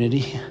of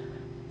unity,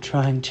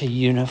 trying to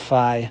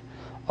unify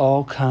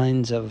all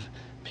kinds of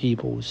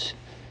peoples,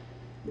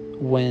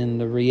 when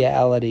the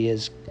reality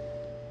is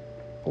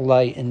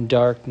light and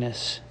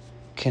darkness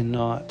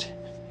cannot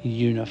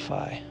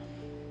unify.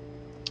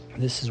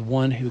 This is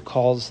one who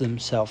calls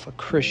themselves a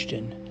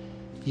Christian,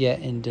 yet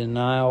in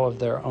denial of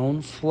their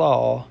own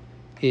flaw,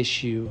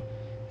 issue,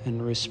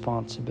 and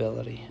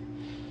responsibility.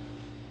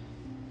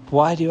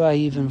 Why do I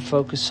even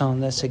focus on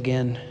this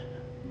again?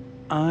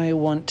 I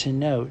want to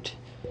note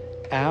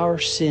our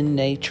sin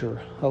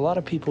nature. A lot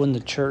of people in the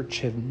church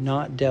have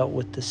not dealt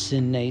with the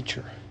sin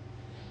nature.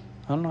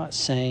 I'm not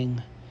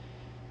saying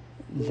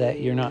that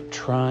you're not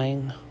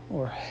trying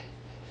or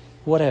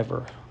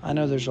whatever. I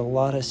know there's a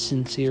lot of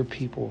sincere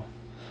people.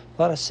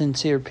 A lot of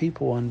sincere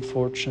people,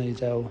 unfortunately,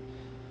 though,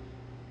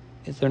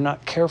 if they're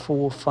not careful,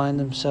 will find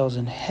themselves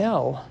in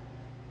hell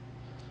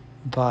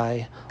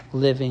by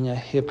living a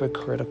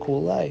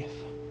hypocritical life.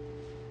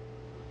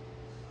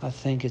 I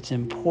think it's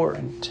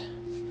important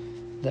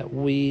that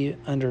we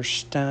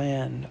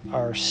understand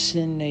our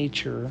sin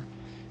nature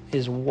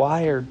is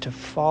wired to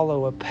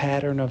follow a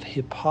pattern of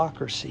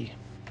hypocrisy.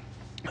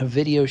 A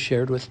video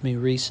shared with me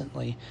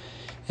recently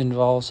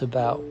involves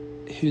about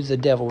who the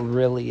devil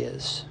really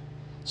is.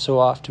 So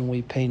often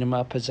we paint him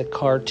up as a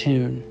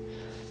cartoon,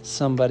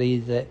 somebody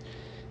that,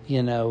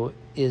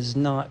 is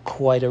not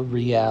quite a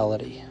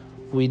reality.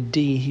 We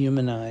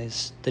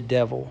dehumanize the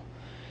devil,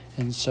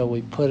 and so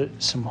we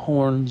put some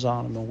horns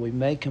on him, and we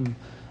make him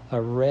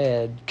a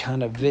red,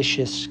 kind of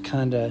vicious,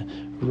 kind of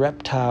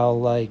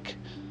reptile-like,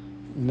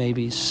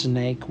 maybe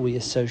snake we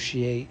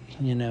associate,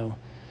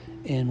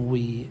 and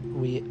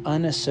we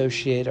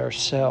unassociate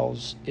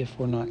ourselves, if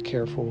we're not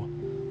careful,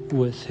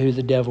 with who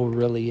the devil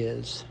really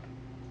is.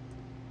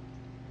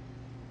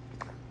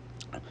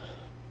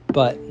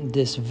 But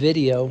this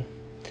video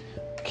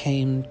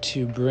came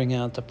to bring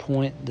out the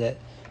point that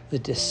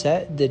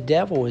the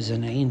devil is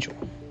an angel.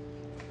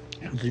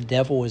 The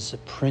devil is the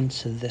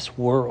prince of this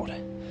world.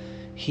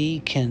 He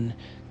can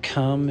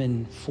come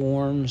in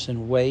forms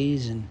and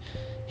ways, and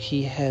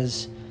he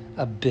has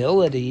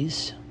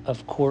abilities,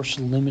 of course,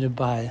 limited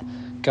by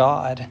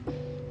God,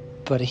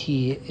 but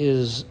he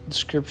is,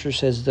 Scripture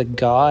says, the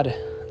God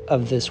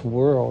of this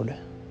world,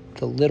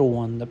 the little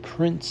one, the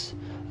prince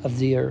of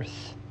the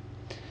earth.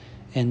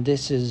 And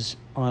this is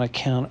on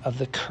account of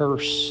the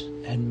curse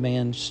and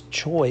man's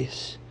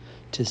choice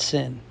to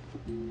sin.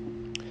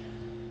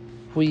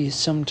 We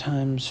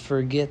sometimes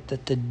forget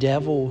that the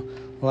devil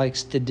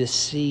likes to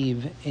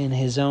deceive. In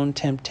his own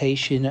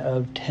temptation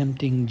of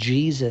tempting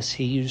Jesus,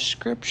 he used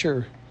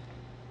Scripture.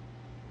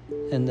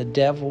 And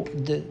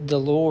the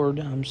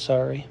Lord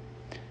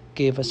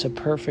gave us a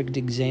perfect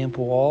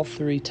example. All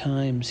 3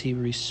 times he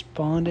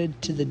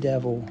responded to the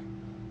devil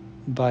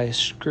by a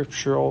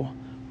scriptural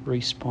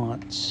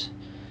response.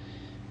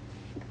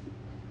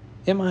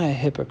 Am I a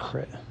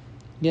hypocrite?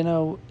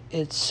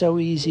 It's so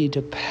easy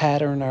to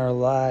pattern our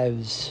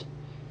lives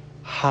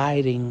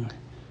hiding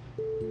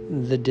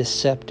the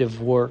deceptive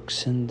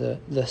works and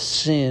the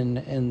sin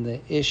and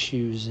the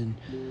issues. And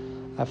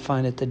I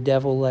find that the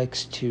devil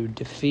likes to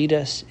defeat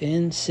us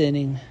in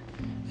sinning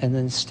and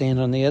then stand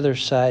on the other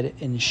side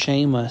and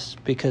shame us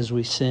because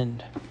we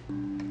sinned.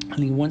 And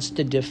he wants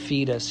to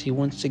defeat us. He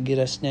wants to get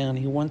us down.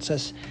 He wants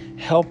us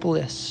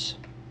helpless.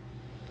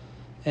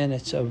 And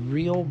it's a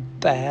real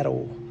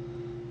battle.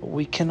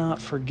 We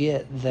cannot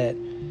forget that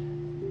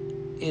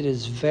it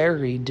is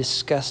very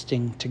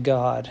disgusting to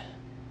God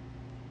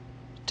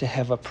to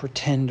have a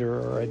pretender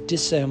or a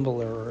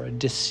dissembler or a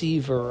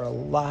deceiver or a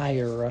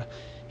liar or a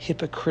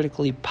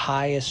hypocritically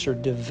pious or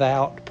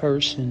devout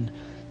person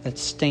that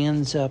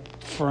stands up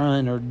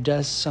front or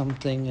does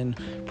something and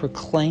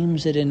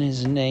proclaims it in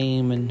his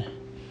name, and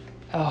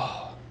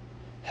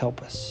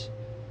help us.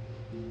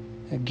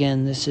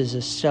 Again, this is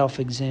a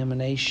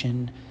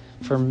self-examination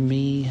for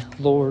me.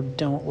 Lord,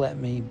 don't let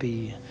me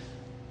be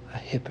a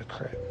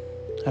hypocrite.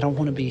 I don't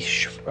want to be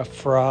a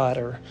fraud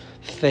or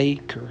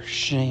fake or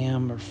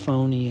sham or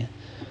phony.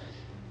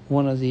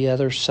 One of the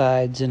other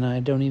sides, and I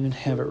don't even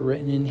have it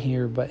written in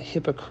here, but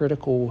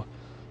hypocritical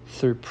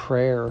through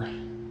prayer.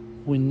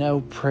 We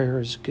know prayer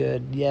is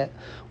good, yet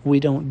we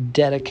don't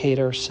dedicate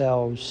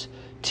ourselves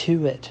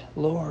to it.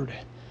 Lord,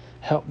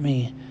 help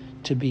me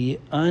to be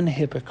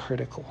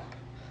unhypocritical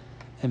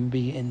and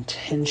be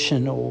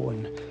intentional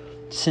and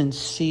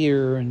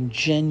sincere and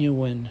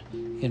genuine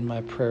in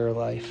my prayer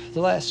life.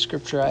 The last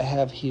scripture I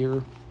have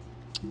here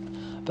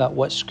about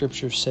what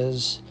Scripture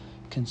says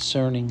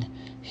concerning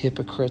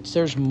hypocrites.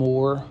 There's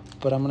more,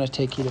 but I'm going to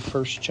take you to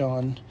 1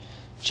 John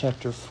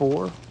chapter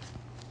 4.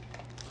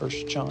 1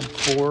 John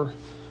 4,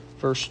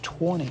 verse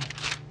 20. It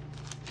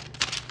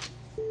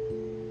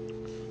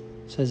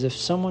says, if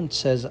someone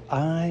says,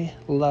 I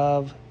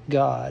love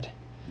God,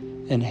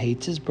 and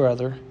hates his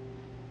brother,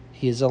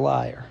 he is a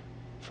liar.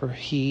 For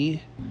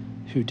he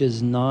who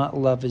does not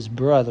love his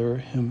brother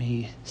whom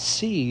he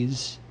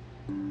sees,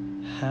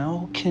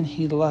 how can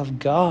he love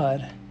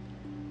God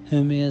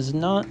whom he has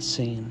not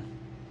seen?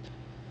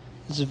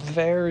 It's a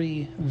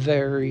very,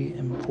 very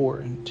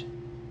important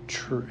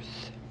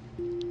truth.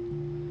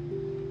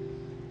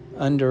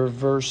 Under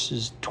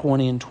verses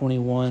 20 and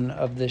 21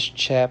 of this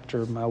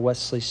chapter, my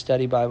Wesley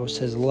Study Bible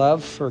says,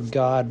 love for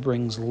God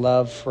brings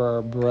love for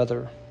our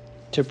brother.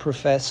 To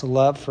profess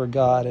love for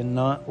God and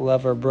not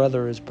love our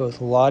brother is both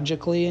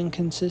logically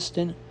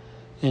inconsistent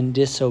and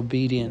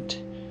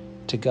disobedient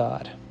to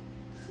God.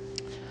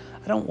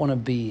 I don't want to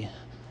be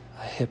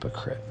a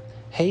hypocrite.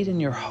 Hate in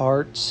your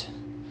hearts.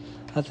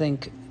 I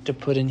think to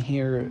put in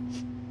here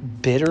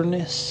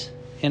bitterness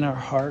in our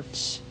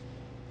hearts,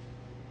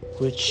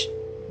 which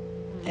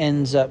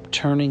ends up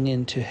turning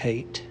into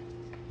hate.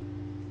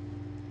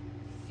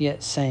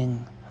 Yet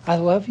saying, I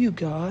love you,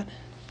 God,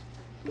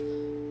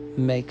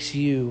 makes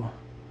you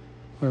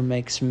or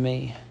makes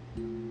me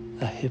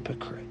a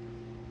hypocrite.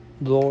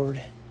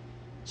 Lord,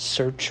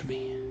 search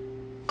me,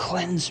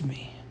 cleanse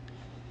me,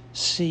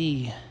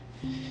 see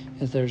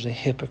if there's a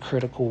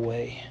hypocritical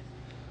way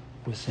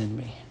within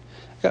me.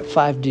 I've got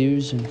 5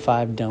 do's and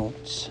 5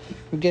 don'ts.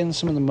 Again,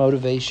 some of the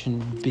motivation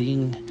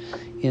being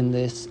in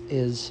this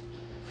is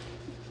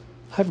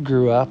I've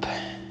grew up,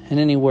 and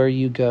anywhere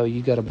you go,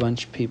 you got a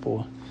bunch of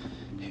people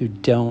who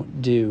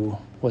don't do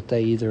what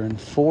they either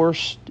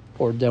enforce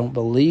or don't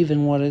believe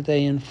in what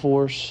they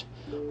enforce,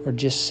 or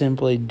just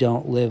simply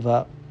don't live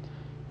up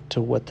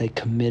to what they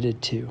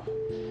committed to.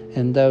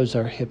 And those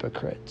are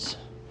hypocrites.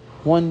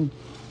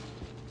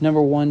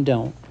 Number 1,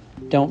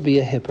 don't be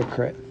a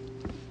hypocrite.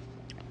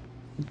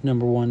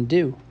 Number 1,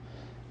 do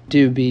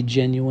be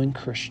genuine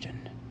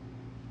Christian.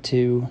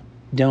 2,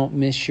 don't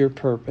miss your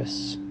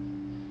purpose.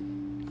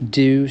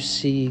 Do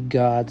see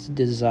God's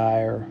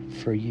desire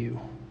for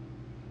you.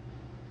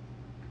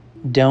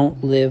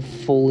 Don't live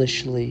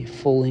foolishly,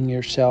 fooling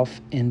yourself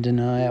in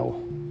denial.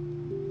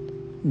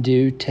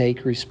 Do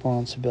take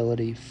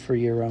responsibility for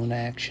your own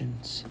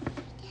actions.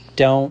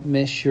 Don't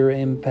miss your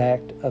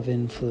impact of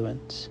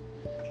influence.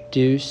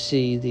 Do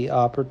see the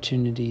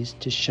opportunities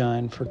to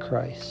shine for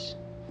Christ.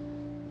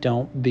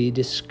 Don't be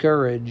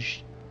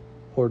discouraged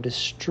or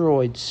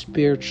destroyed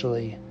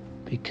spiritually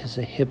because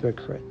of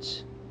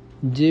hypocrites.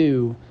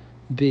 Do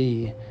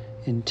be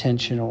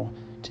intentional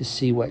to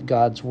see what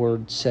God's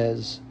Word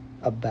says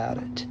about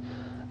it.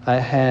 I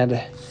had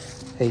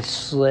a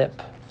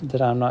slip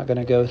that I'm not going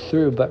to go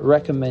through, but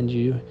recommend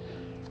you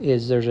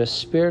is there's a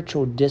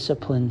spiritual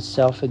discipline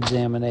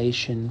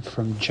self-examination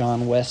from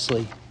John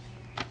Wesley,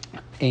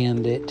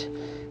 and it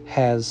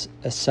has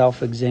a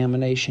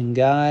self-examination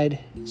guide,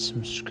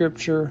 some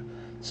scripture,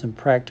 some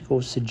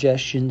practical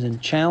suggestions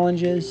and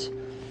challenges,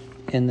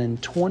 and then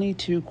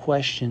 22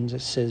 questions.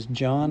 It says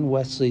John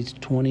Wesley's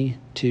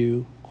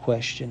 22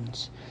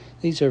 questions.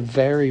 These are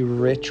very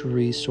rich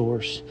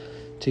resource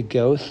to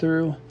go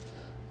through,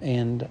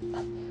 and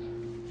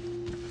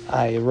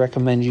I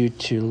recommend you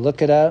to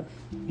look it up.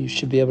 You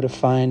should be able to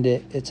find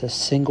it. It's a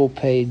single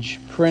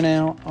page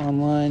printout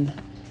online,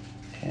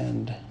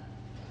 and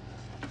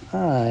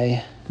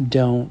I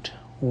don't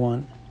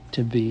want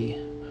to be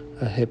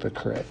a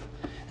hypocrite,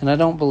 and I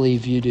don't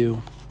believe you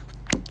do.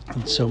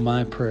 And so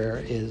my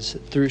prayer is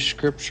that through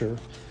Scripture,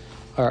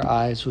 our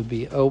eyes would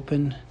be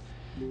open,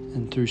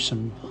 and through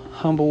some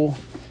humble,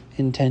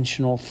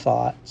 intentional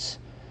thoughts,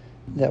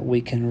 that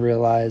we can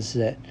realize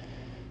that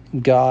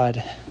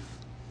God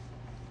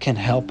can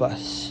help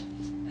us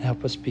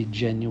be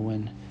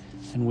genuine,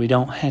 and we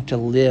don't have to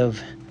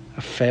live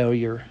a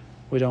failure.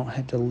 We don't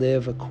have to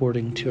live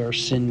according to our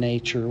sin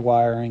nature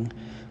wiring.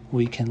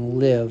 We can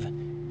live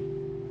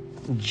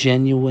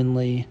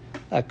genuinely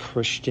a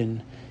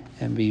Christian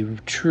and be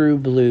true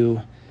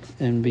blue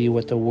and be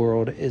what the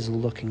world is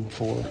looking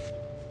for.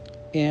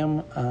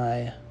 Am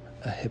I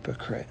a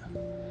hypocrite?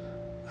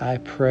 I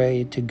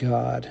pray to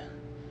God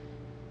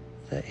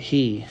that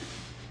He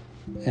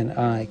and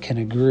I can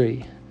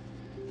agree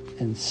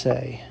and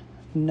say,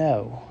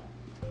 no,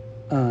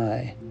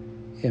 I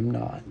am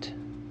not,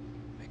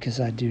 because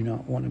I do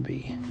not want to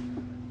be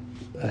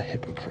a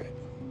hypocrite.